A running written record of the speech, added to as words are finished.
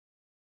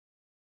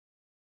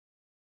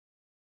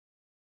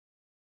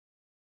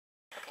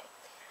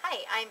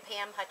Hi, I'm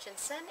Pam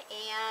Hutchinson,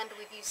 and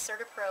we've used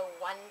CertaPro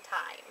one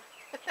time.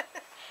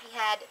 We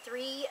had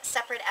 3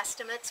 separate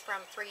estimates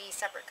from 3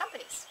 separate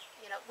companies.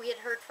 You know, we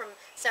had heard from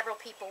several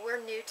people. We're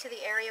new to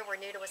the area,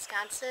 we're new to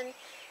Wisconsin,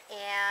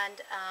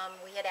 and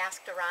we had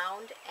asked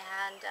around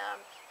and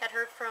had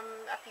heard from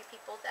a few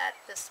people that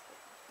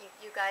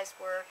you guys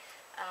were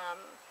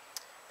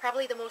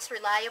probably the most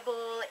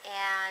reliable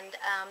and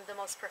the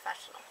most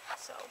professional.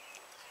 So,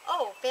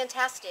 oh,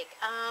 fantastic.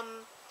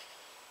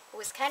 It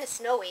was kind of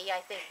snowy,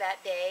 I think,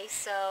 that day,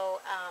 so,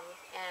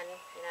 and,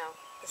 you know,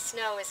 the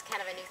snow is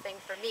kind of a new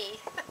thing for me.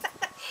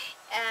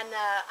 And,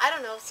 I don't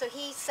know, so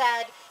he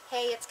said,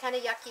 hey, it's kind of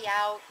yucky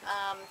out,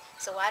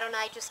 so why don't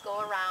I just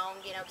go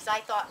around, you know, because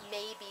I thought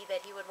maybe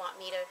that he would want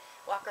me to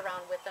walk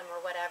around with him or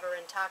whatever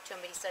and talk to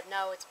him, but he said,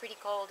 no, it's pretty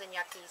cold and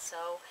yucky,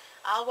 so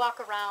I'll walk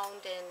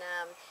around and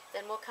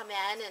then we'll come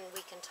in and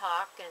we can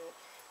talk. And,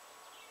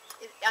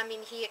 I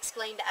mean, he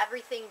explained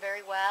everything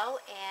very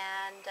well,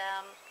 and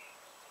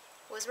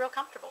was real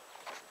comfortable.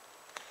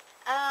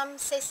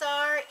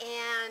 Cesar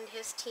and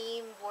his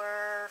team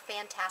were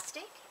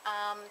fantastic.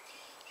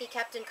 He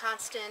kept in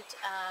constant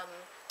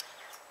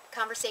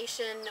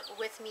conversation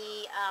with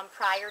me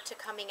prior to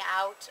coming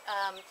out.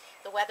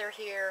 The weather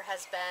here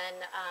has been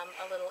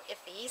a little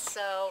iffy,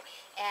 so,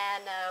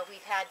 and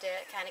we've had to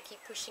kind of keep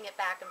pushing it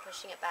back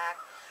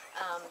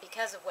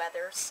because of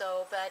weather.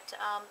 So, but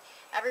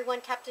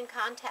everyone kept in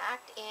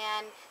contact,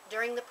 and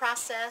during the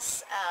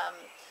process,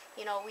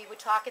 you know, we would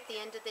talk at the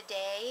end of the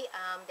day.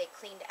 They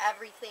cleaned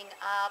everything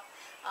up.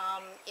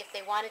 If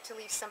they wanted to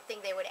leave something,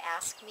 they would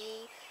ask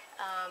me.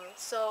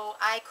 So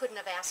I couldn't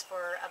have asked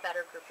for a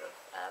better group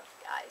of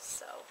guys.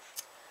 So,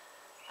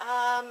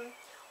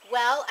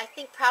 well, I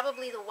think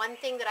probably the one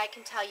thing that I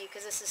can tell you,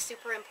 because this is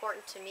super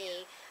important to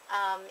me,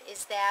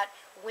 is that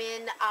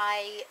when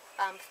I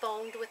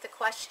phoned with a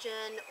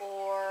question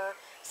or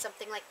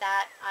something like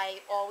that,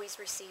 I always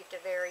received a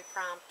very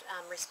prompt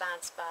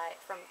response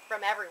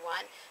from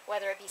everyone,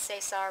 whether it be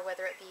Cesar,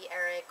 whether it be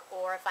Eric,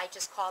 or if I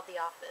just called the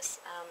office.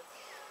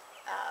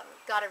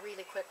 Got a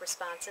really quick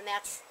response, and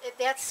that's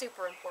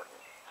super important.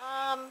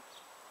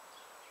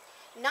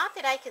 Not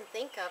that I can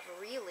think of,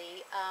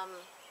 really.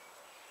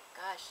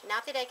 Gosh,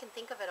 not that I can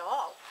think of at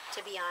all,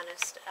 to be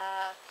honest.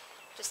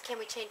 Just, can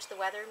we change the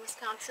weather in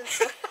Wisconsin?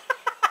 So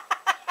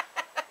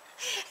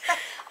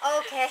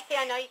okay,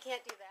 I know you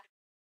can't do that.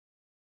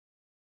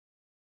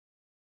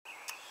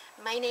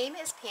 My name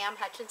is Pam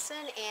Hutchinson,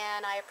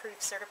 and I approve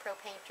CertaPro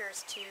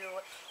Painters to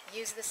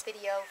use this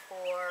video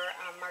for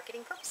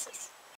marketing purposes.